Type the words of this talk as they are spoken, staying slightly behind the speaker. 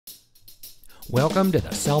Welcome to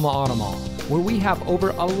the Selma Auto Mall, where we have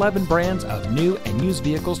over 11 brands of new and used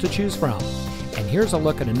vehicles to choose from. And here's a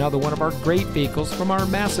look at another one of our great vehicles from our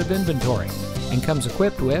massive inventory, and comes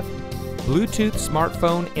equipped with Bluetooth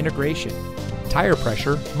smartphone integration, tire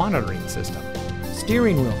pressure monitoring system,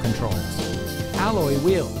 steering wheel controls, alloy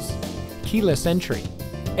wheels, keyless entry,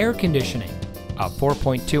 air conditioning, a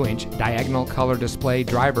 4.2-inch diagonal color display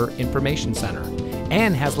driver information center,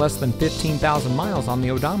 and has less than 15,000 miles on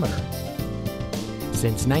the odometer.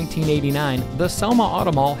 Since 1989, the Selma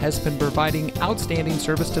Auto Mall has been providing outstanding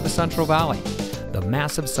service to the Central Valley. The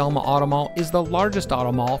massive Selma Auto Mall is the largest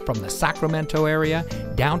auto mall from the Sacramento area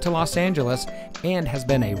down to Los Angeles, and has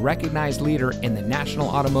been a recognized leader in the National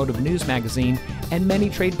Automotive News magazine and many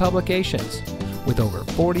trade publications. With over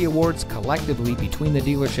 40 awards collectively between the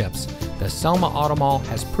dealerships, the Selma Auto Mall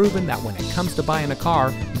has proven that when it comes to buying a car,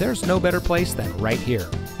 there's no better place than right here.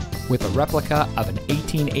 With a replica of an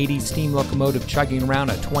 1880s steam locomotive chugging around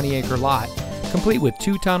a 20-acre lot, complete with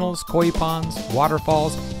 2 tunnels, koi ponds,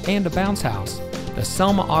 waterfalls, and a bounce house, the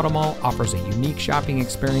Selma Auto Mall offers a unique shopping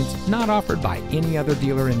experience not offered by any other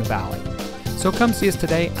dealer in the valley. So come see us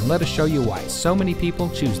today and let us show you why so many people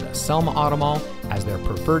choose the Selma Auto Mall as their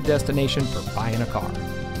preferred destination for buying a car.